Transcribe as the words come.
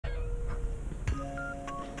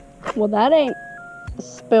Well, that ain't a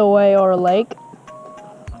spillway or a lake.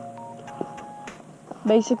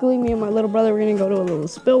 Basically, me and my little brother, we're gonna go to a little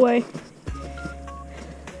spillway.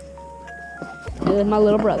 And then my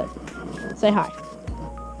little brother. Say hi.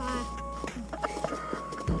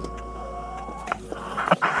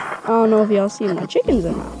 I don't know if y'all see my chickens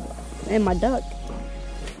or not. And my duck.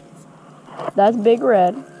 That's Big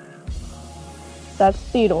Red. That's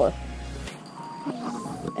Theodore.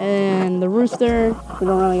 And the rooster, we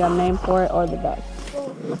don't really got a name for it, or the duck.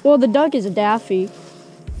 Well, the duck is a Daffy.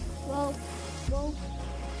 Well,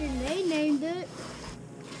 they named it.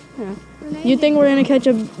 Yeah. You think you're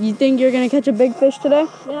gonna catch a big fish today?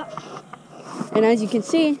 Yep. And as you can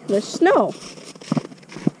see, there's snow.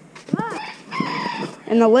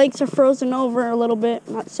 And the lakes are frozen over a little bit,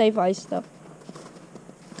 not safe ice stuff.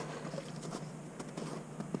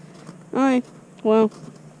 Alright, well,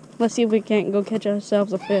 let's see if we can't go catch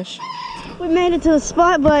ourselves a fish. We made it to the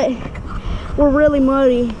spot, but we're really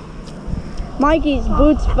muddy. Mikey's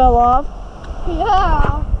boots fell off.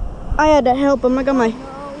 Yeah. I had to help him. I got my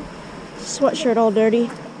sweatshirt all dirty.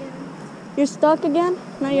 You're stuck again?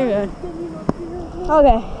 No, you're good.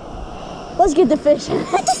 Okay, let's get the fish.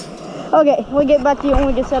 Okay, we'll get back to you when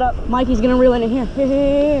we get set up. Mikey's gonna reel it in here.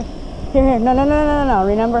 Here. No.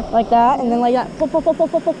 Remember? Like that, and then like that. Pull.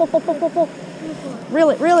 Reel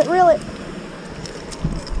it.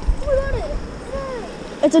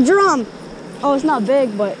 It's a drum. Oh, it's not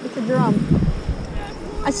big, but it's a drum.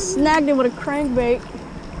 I snagged it with a crankbait.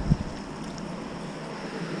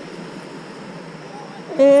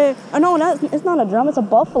 Oh no, it's not a drum, it's a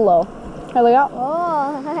buffalo. Here, look out.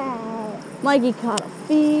 Oh. Mikey caught a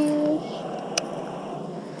fish.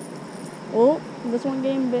 Oh, this one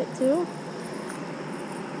getting bit too.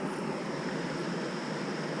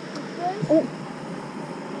 Oh.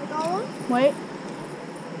 Wait.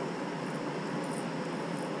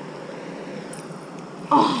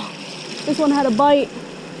 Oh, this one had a bite.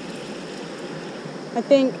 I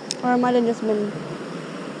think, or it might have just been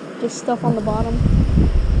stuff on the bottom.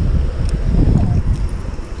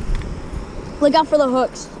 Look out for the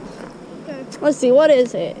hooks. Okay. Let's see, what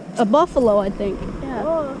is it? A buffalo, I think. Yeah.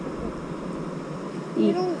 Oh.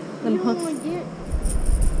 You don't want to get.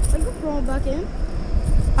 I can throw them back in.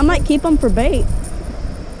 I might keep them for bait.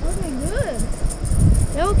 Okay, good.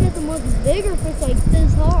 They'll get the much bigger fish like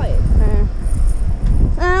this high.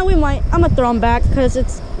 We might. I'm gonna throw them back because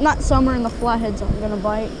it's not summer and the flatheads aren't gonna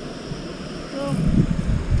bite. Well,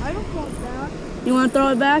 I don't want that. You want to throw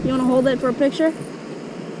it back? You want to hold it for a picture?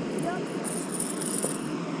 Yep.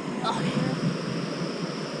 Okay.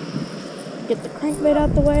 Get the crankbait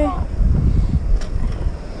out the way.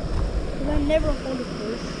 I never hold a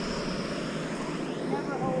fish.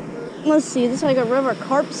 Never hold a fish. Let's see. Is this like a river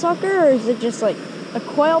carp sucker, or is it just like a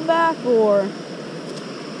quailback, or?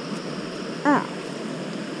 Ah.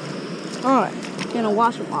 All right. Gonna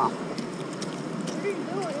wash them off. What are you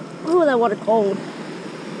doing? Oh, that water cold.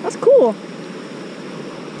 That's cool.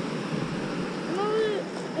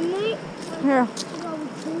 Here.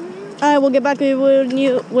 All right, we'll get back to you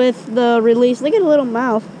with the release. Look at the little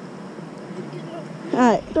mouth. All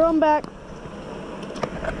right, throw them back.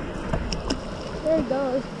 There he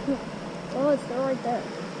goes. Oh, it's still right there.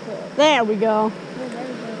 There we go. Oh, there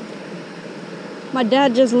we go. My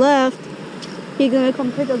dad just left. He's gonna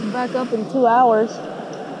come pick us back up in 2 hours.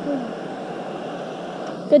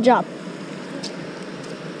 Good job.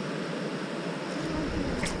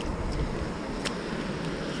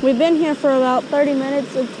 We've been here for about 30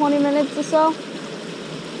 minutes or 20 minutes or so.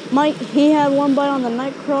 Mike, he had one bite on the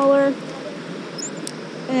night crawler.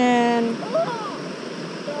 And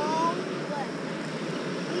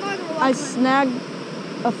I snagged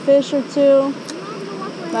a fish or two,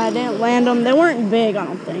 but I didn't land them. They weren't big, I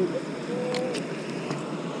don't think.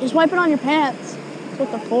 Just wipe it on your pants. That's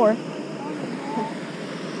what they're for.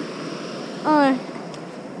 Alright,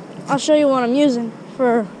 I'll show you what I'm using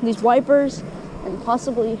for these wipers and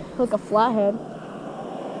possibly hook a flathead.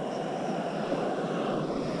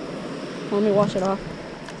 Let me wash it off.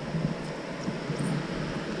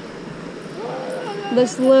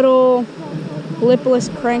 This little lipless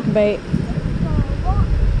crankbait.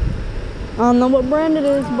 I don't know what brand it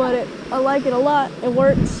is, but I like it a lot. It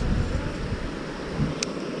works.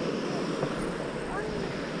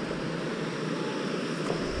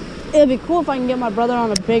 It'd be cool if I can get my brother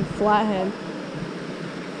on a big flathead.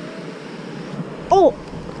 Oh!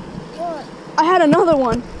 What? I had another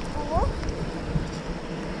one.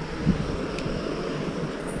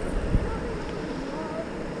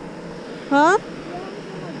 Huh?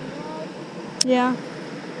 Yeah.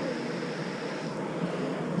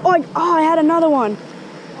 Oh, I had another one.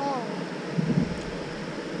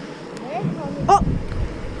 Oh!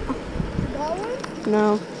 That one?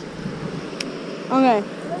 No. Okay.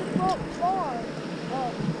 Let's go far.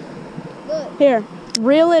 Oh. Good. Here.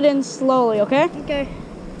 Reel it in slowly, okay? Okay.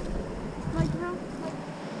 Like now? Like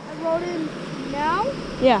I rolled in now?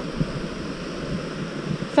 Yeah.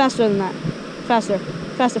 Faster than that. Faster.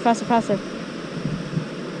 Faster, faster, faster.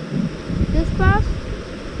 This fast?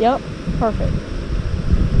 Yep. Perfect.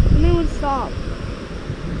 And then we stop.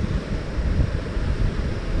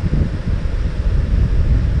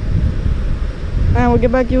 And we'll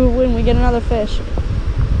get back to you when we get another fish.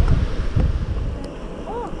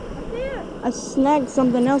 Oh, I see it. I snagged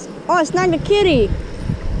something else. Oh, I snagged a kitty.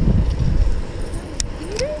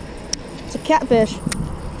 It's a catfish.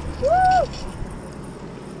 Woo!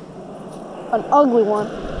 An ugly one.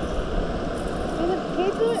 Is it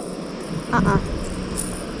keep it?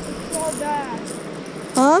 It's all bad.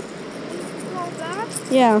 Huh? It's all bad?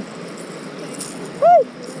 Yeah. Woo!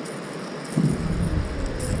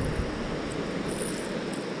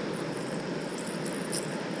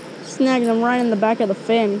 Snagged him right in the back of the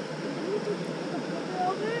fin.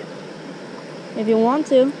 If you want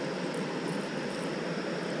to.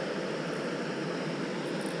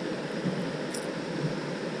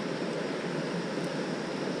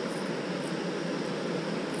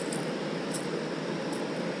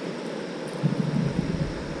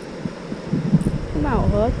 Come out,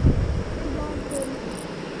 Hook.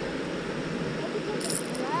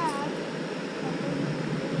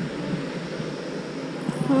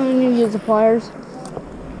 I need to use the pliers.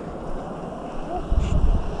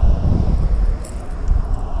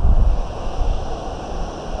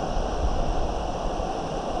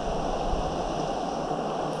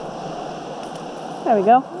 There we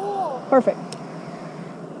go. Cool. Perfect.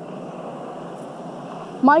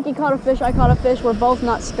 Mikey caught a fish, I caught a fish. We're both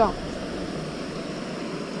not skunked.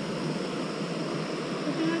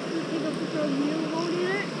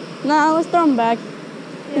 Nah, let's throw him back.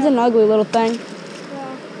 He's an ugly little thing.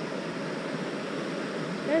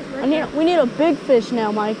 We need a big fish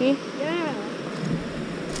now, Mikey. Yeah.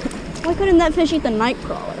 Why couldn't that fish eat the night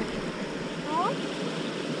crawler? Huh?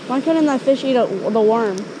 Why couldn't that fish eat the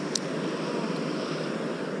worm?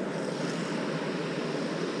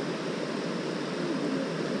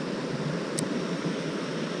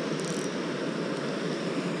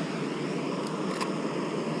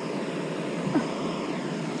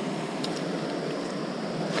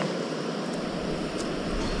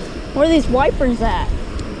 Where are these wipers at?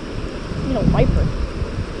 I need a wiper.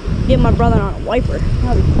 Get my brother on a wiper.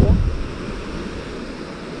 That'd be cool.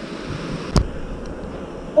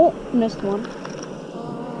 Oh, missed one.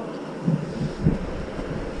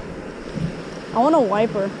 I want a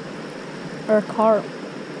wiper. Or a carp.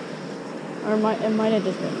 Or it might have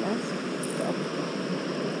just been missed. So.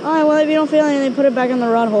 Alright, well if you don't feel anything, put it back in the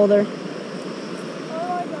rod holder.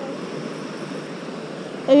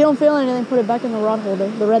 If you don't feel anything, put it back in the rod holder,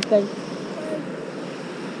 the red thing.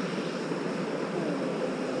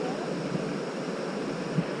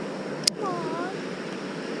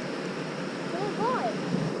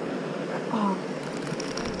 Oh.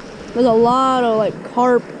 There's a lot of like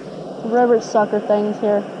carp, river sucker things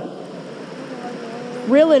here.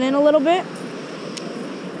 Reel it in a little bit.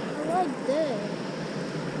 I like this.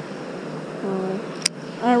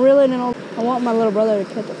 I reel it in. I want my little brother to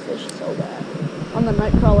catch a fish so bad. On the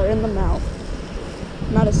night crawler in the mouth.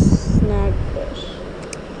 Not a snag fish.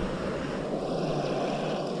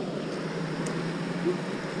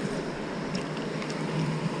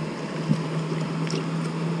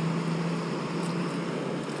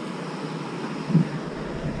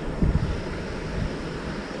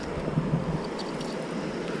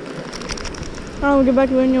 Alright, we'll get back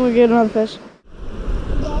to it and we'll get another fish.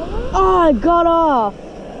 Oh, I got off.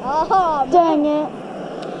 Oh, dang it.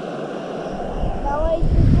 That way you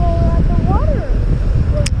can go at the water.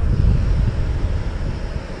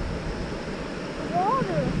 The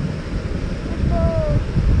water.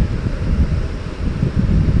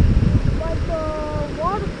 Like the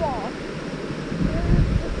waterfall.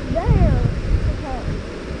 It's there.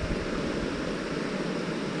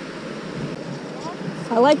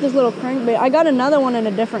 I like this little crankbait. I got another one in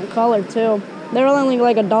a different color too. They're only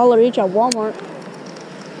like $1 each at Walmart.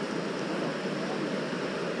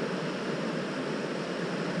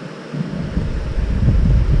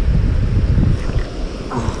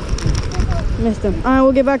 Missed him. Alright,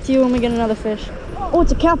 we'll get back to you when we get another fish. Oh,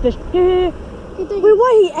 it's a catfish. Wait,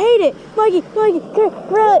 what? He ate it. Mikey, come here.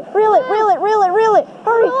 Reel it.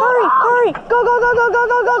 Hurry.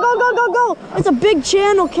 Go. It's a big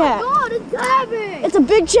channel cat. Oh, God, it's heavy. It's a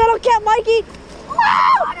big channel cat, Mikey.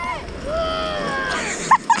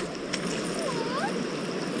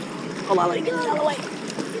 Hold on, let me get this out of the way.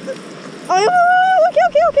 Oh, okay.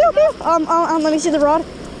 Let me see the rod.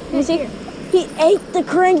 Let me see. He ate the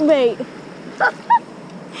crankbait.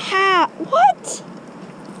 What?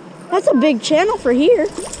 That's a big channel for here.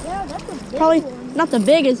 Yeah, that's a big Probably one. not the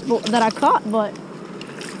biggest that I caught, but.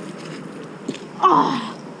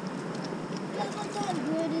 Ah.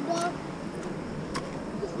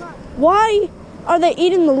 Why are they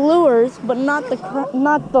eating the lures, but not the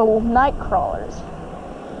night crawlers?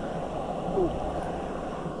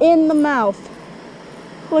 In the mouth.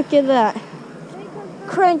 Look at that.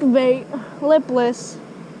 Crankbait, lipless.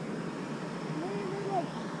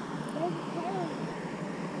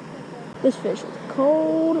 This fish is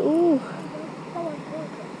cold. Ooh.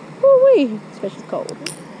 Ooh-wee. This fish is cold.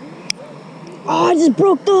 Oh, I just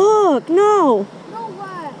broke the hook. No. No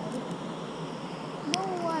way. No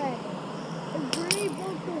way. If Bree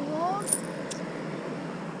broke the hook.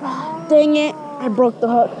 Dang it. I broke the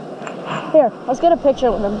hook. Here, let's get a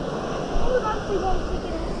picture with him.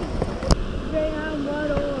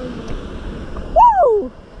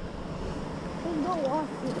 Woo!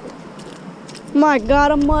 My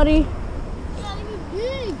God, I'm muddy.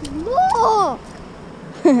 Look!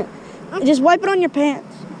 Just wipe it on your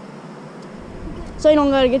pants. So you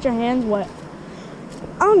don't gotta get your hands wet.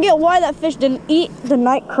 I don't get why that fish didn't eat the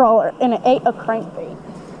night crawler and it ate a crankbait.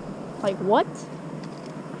 Like what?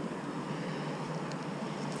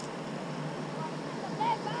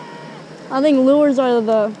 I think lures are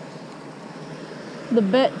the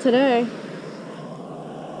bet today.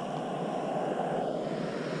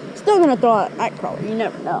 Still gonna throw out a night crawler, you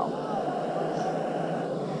never know.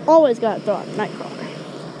 Always gotta throw out a night crawler.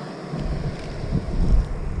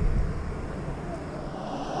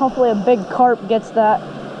 Hopefully a big carp gets that.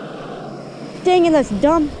 Dang it, this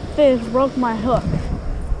dumb fish broke my hook.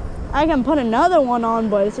 I can put another one on,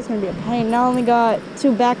 but it's just gonna be a pain. Now I only got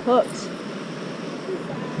 2 back hooks.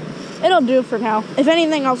 It'll do for now. If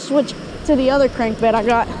anything, I'll switch to the other crankbait I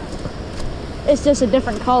got. It's just a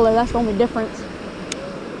different color, that's the only difference.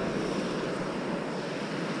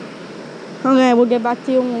 Okay, we'll get back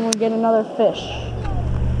to you when we get another fish.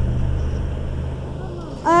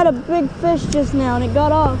 I had a big fish just now and it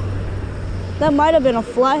got off. That might have been a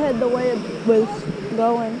flathead the way it was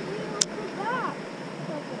going.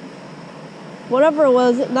 Whatever it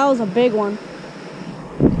was, that was a big one.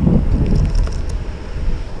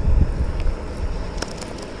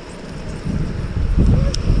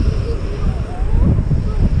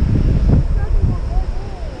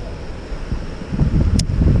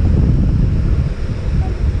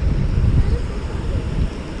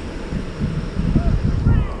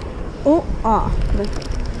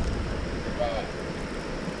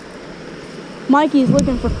 Mikey's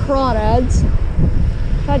looking for crawdads.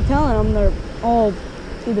 Tried telling him they're all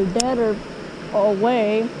either dead or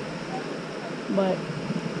away, but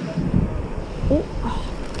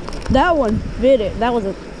that one bit it. That was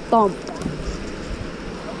a thump.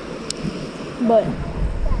 But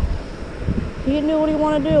he knew what he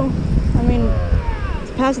wanted to do. I mean,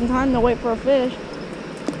 it's passing time to wait for a fish.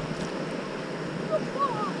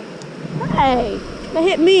 Hey, that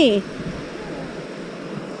hit me.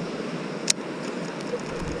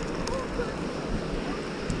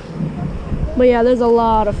 But yeah, there's a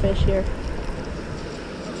lot of fish here.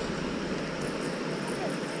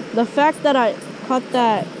 The fact that I caught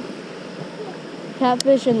that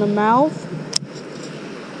catfish in the mouth,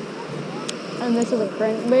 and this is a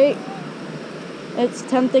crankbait, it's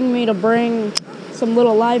tempting me to bring some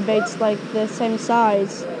little live baits like the same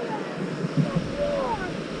size.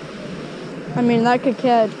 I mean, that could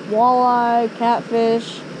catch walleye,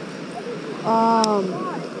 catfish,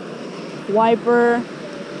 wiper.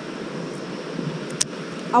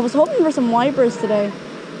 I was hoping for some wipers today,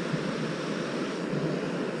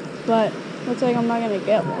 but looks like I'm not gonna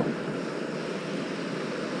get one.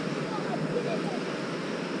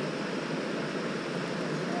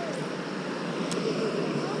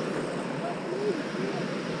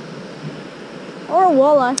 Or a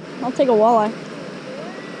walleye. I'll take a walleye.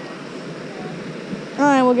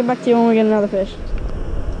 Alright, we'll get back to you when we get another fish.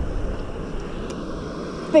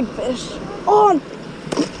 Big fish. On!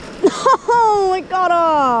 Oh, it got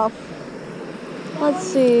off. Let's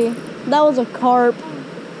see. That was a carp.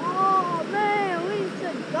 Oh man, we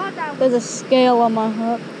should have got that one. There's a scale on my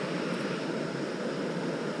hook.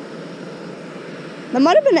 That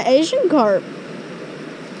might have been an Asian carp.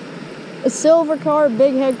 A silver carp,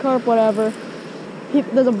 big head carp, whatever.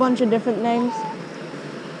 There's a bunch of different names.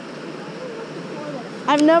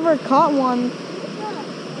 I've never caught one.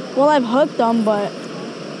 Well, I've hooked them, but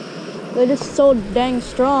they're just so dang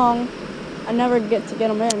strong. I never get to get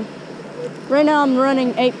them in. Right now I'm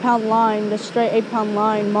running 8-pound line, just straight 8-pound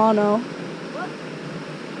line, mono.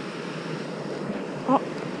 Oh.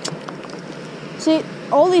 See,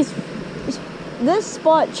 this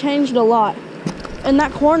spot changed a lot. In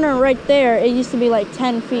that corner right there, it used to be like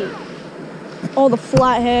 10 feet. All the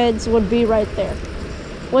flatheads would be right there,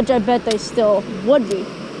 which I bet they still would be.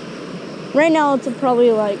 Right now it's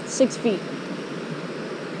probably like 6 feet.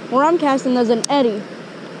 Where I'm casting, there's an eddy.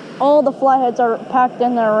 All the flatheads are packed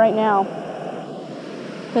in there right now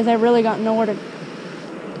because they really got nowhere to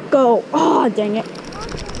go. Oh, dang it.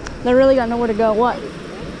 They really got nowhere to go. What?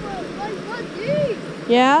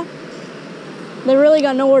 Yeah? They really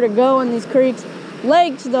got nowhere to go in these creeks.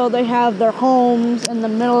 Lakes, though, they have their homes in the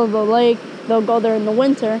middle of the lake. They'll go there in the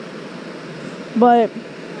winter. But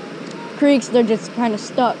creeks, they're just kind of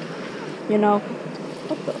stuck, you know.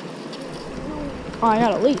 What the? Oh, I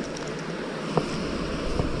gotta leave.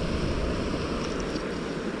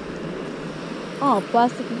 Oh,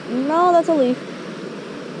 plastic. No, that's a leaf.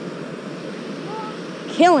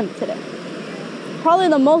 Killing it today. Probably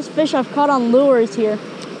the most fish I've caught on lures here.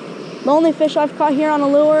 The only fish I've caught here on a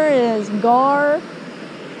lure is gar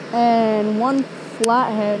and one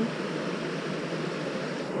flathead.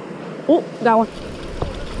 Oh, got one.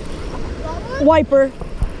 Wiper.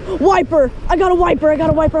 Wiper. I got a wiper. I got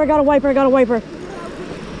a wiper. I got a wiper. I got a wiper.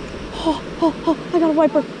 Oh, oh, oh, I got a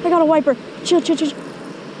wiper. I got a wiper. Chill, chill, chill.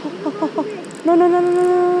 Oh, oh, oh, oh. No, no, no, no, no,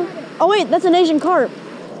 no. Oh, wait, that's an Asian carp.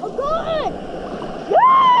 Oh, God.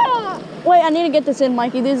 Yeah. Wait, I need to get this in,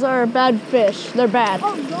 Mikey. These are bad fish. They're bad.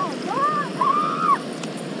 Oh, God.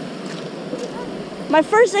 My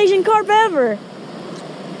first Asian carp ever.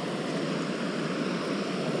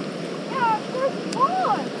 Yeah, first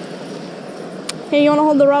one. Hey, you want to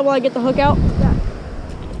hold the rod while I get the hook out? Yeah.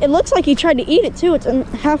 It looks like he tried to eat it too. It's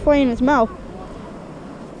halfway in his mouth.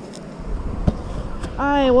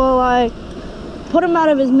 Alright, well, I put him out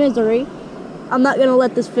of his misery. I'm not gonna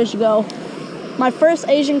let this fish go. My first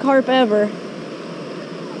Asian carp ever.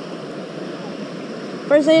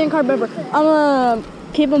 First Asian carp ever. I'm gonna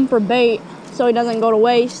keep him for bait so he doesn't go to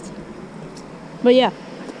waste. But yeah,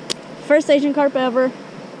 first Asian carp ever.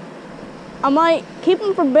 I might keep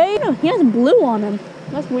him for bait. Oh, he has blue on him.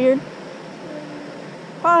 That's weird.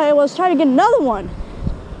 Alright, well, let's try to get another one.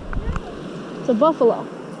 It's a buffalo.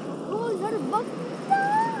 Oh, is that a buffalo?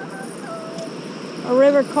 A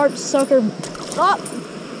river carp sucker. Up.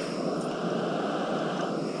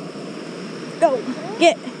 Go.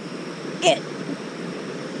 Get. Get.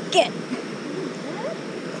 Get.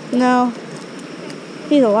 No.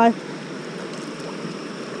 He's alive.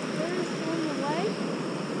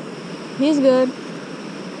 He's good.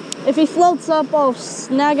 If he floats up, I'll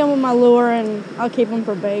snag him with my lure and I'll keep him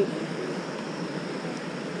for bait.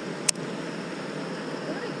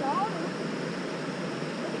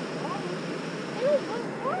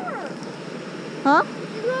 Huh?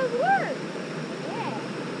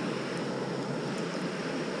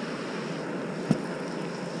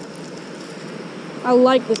 I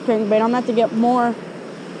like this crankbait. I'm gonna have to get more.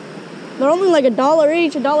 They're only like $1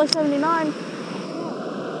 each, $1.79.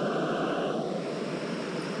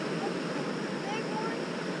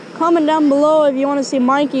 Comment down below if you want to see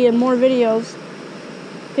Mikey in more videos,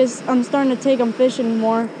 because I'm starting to take him fishing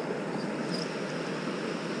more.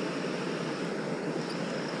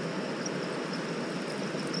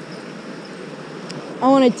 I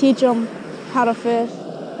want to teach him how to fish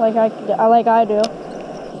like I do.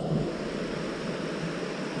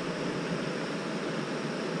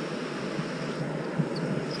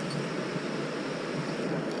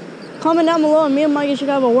 Comment down below and me and Mikey should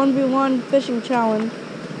have a 1v1 fishing challenge.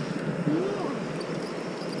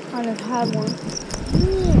 I just had one.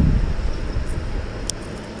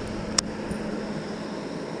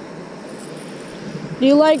 Do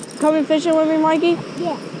you like coming fishing with me, Mikey?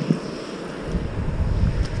 Yeah.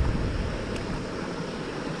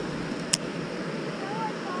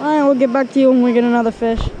 Alright, we'll get back to you when we get another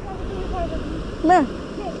fish. Come here.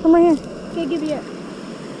 Come right here. Okay, give me it.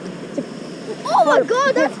 Oh my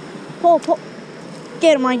God, that's... Pull, pull.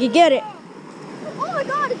 Get it, Mikey, get it. Oh my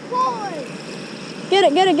God, it's falling. Get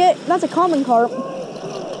it, get it, get it. That's a common carp.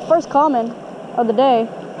 First common of the day.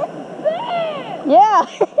 Yeah.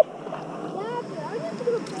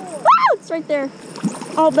 Ah, it's right there.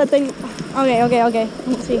 Oh, that thing. Okay. Let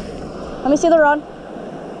me see. Let me see the rod.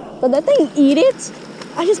 Did that thing eat it?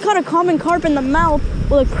 I just caught a common carp in the mouth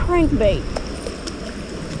with a crankbait.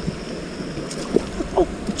 Oh,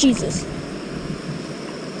 Jesus.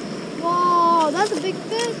 Wow, that's a big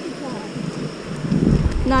fish you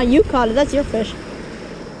caught. Nah, you caught it. That's your fish.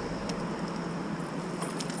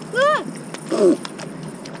 Ah!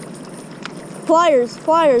 pliers,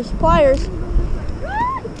 pliers, pliers.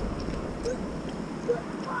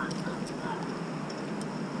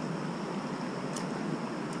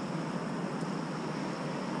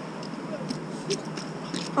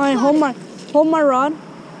 All right, hold my rod.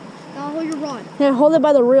 Now hold your rod. Yeah, hold it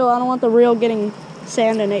by the reel. I don't want the reel getting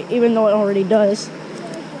sand in it, even though it already does.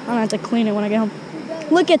 I'm gonna have to clean it when I get home.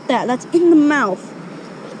 Look at that. That's in the mouth.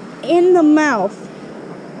 In the mouth.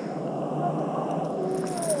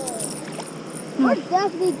 We're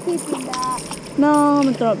definitely keeping that. No, I'm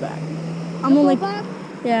gonna throw it back. I'm only. Back?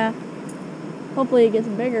 Yeah. Hopefully it gets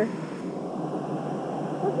bigger.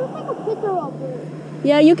 Let's just take a picture of it.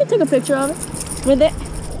 Yeah, you can take a picture of it. With it.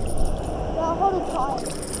 Yeah, hold it tight.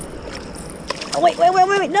 Oh, wait. No.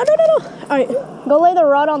 All right, go lay the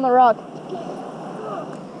rod on the rock.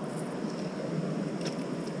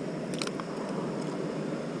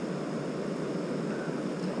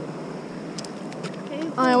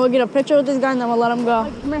 All right, we'll get a picture with this guy and then we'll let him go.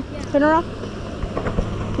 Come here, turn around.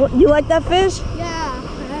 What, you like that fish?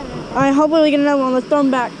 Yeah. All right, hopefully we get another one. Let's throw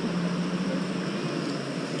him back.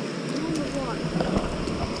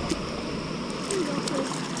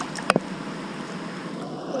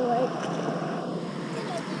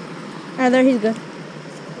 All right, there he's good.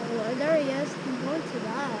 There he is. He's going to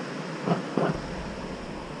that.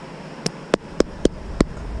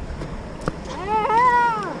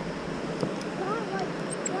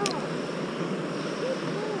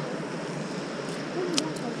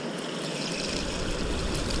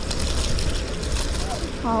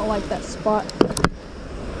 I don't like that spot.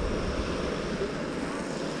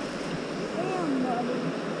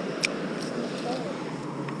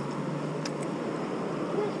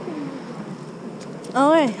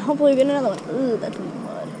 All right, hopefully we get another one. Ooh, that's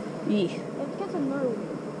mud. Eek. Let's get some more.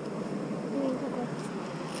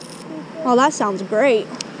 Oh, that sounds great.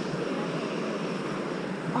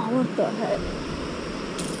 Oh, what the heck?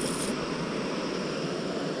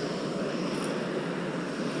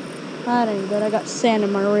 That ain't good. I got sand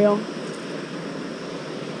in my reel.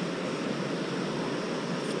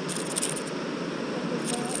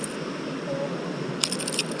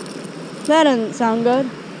 That doesn't sound good.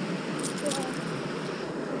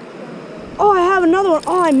 Oh, I have another one.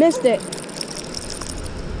 Oh, I missed it.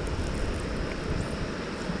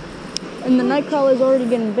 And the nightcrawler's already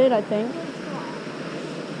getting bit, I think.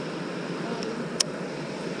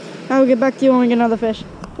 I will get back to you when we get another fish.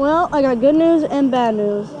 Well, I got good news and bad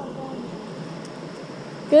news.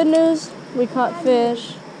 Good news, we caught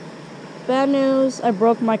fish. Bad news, I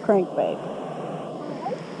broke my crankbait.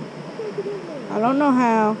 I don't know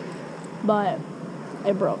how, but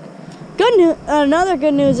it broke. Good news. Another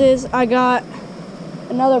good news is I got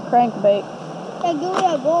another crankbait. Hey, give me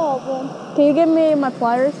a ball, bro. Can you give me my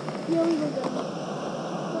pliers? Yeah, we will go.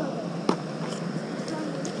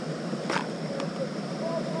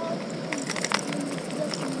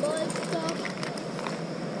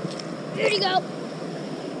 Here you go.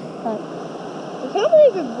 I can't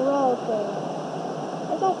believe it broke.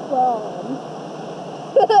 That's so fun.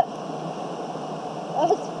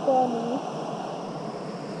 That's funny.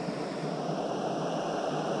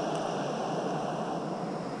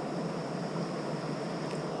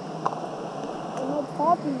 I'm not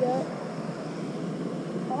popping yet.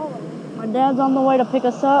 My dad's on the way to pick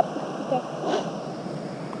us up.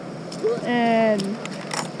 Okay. And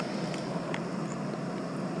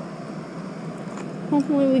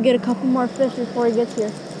hopefully we get a couple more fish before he gets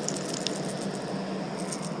here.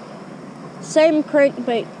 Same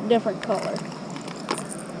crankbait, different color.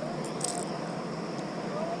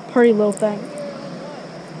 Pretty little thing.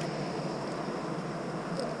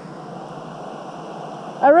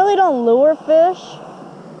 I really don't lure fish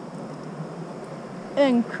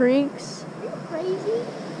in creeks. Are you crazy?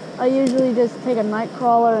 I usually just take a night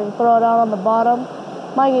crawler and throw it out on the bottom.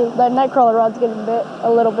 That night crawler rod's getting bit a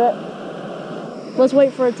little bit. Let's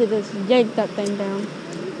wait for it to just yank that thing down.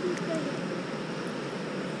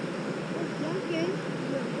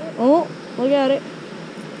 Oh, look at it.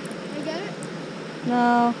 I get it?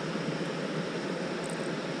 No.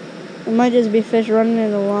 It might just be fish running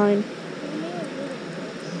in the line.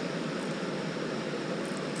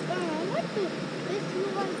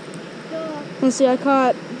 Let's see, I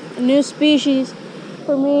caught a new species.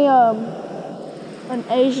 For me, an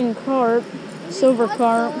Asian carp, silver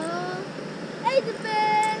carp.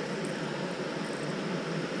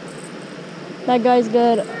 That guy's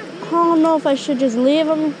good. I don't know if I should just leave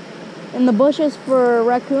him in the bushes for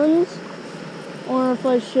raccoons or if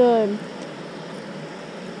I should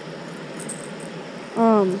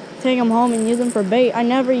take him home and use him for bait. I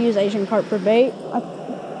never use Asian carp for bait.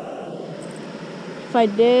 If I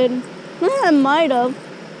did, I might have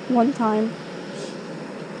one time.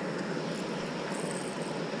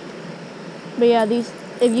 But yeah,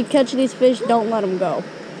 if you catch these fish, don't let them go.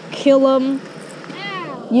 Kill them.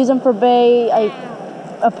 Use them for bait.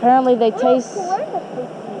 Apparently they taste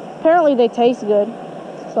good.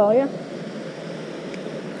 So yeah.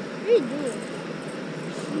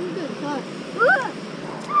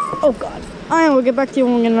 Oh God. I will get back to you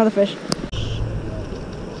when we get another fish.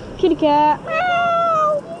 Kitty cat.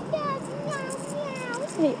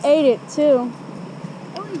 He ate it too.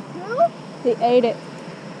 Oh, you do? He ate it.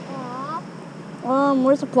 Aw.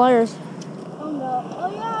 Where's the pliers? Oh no. Oh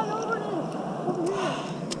yeah, I know where it is. Over here.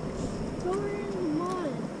 It's over in the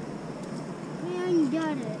mud. Man, you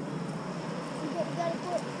got it. You got it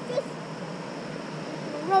quick. Yes.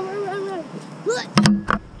 Run.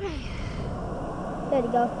 There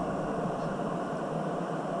you go.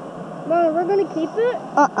 Mom, we're gonna keep it?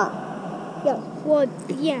 Yeah. Well,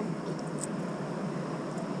 yeah.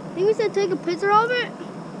 Think we should take a picture of it?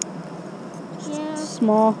 Yeah.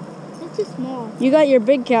 Small. It's too small. You got your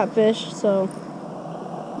big catfish, so.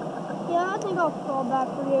 Yeah, I think I'll throw back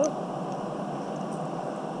for you.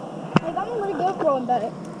 Like, I'm really good throwing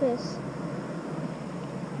back this.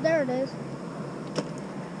 There it is.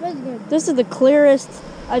 That's good. This is the clearest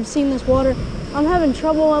I've seen this water. I'm having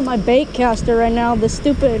trouble with my bait caster right now. The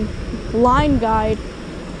stupid line guide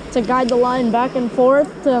to guide the line back and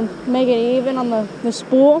forth to make it even on the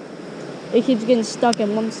spool. It keeps getting stuck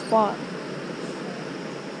in one spot.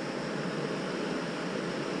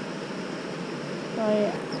 So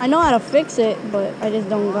yeah, I know how to fix it, but I just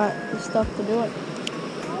don't got the stuff to do it.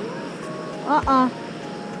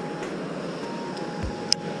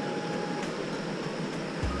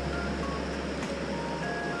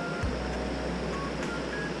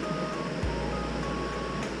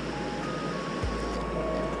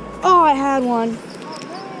 Oh, I had one.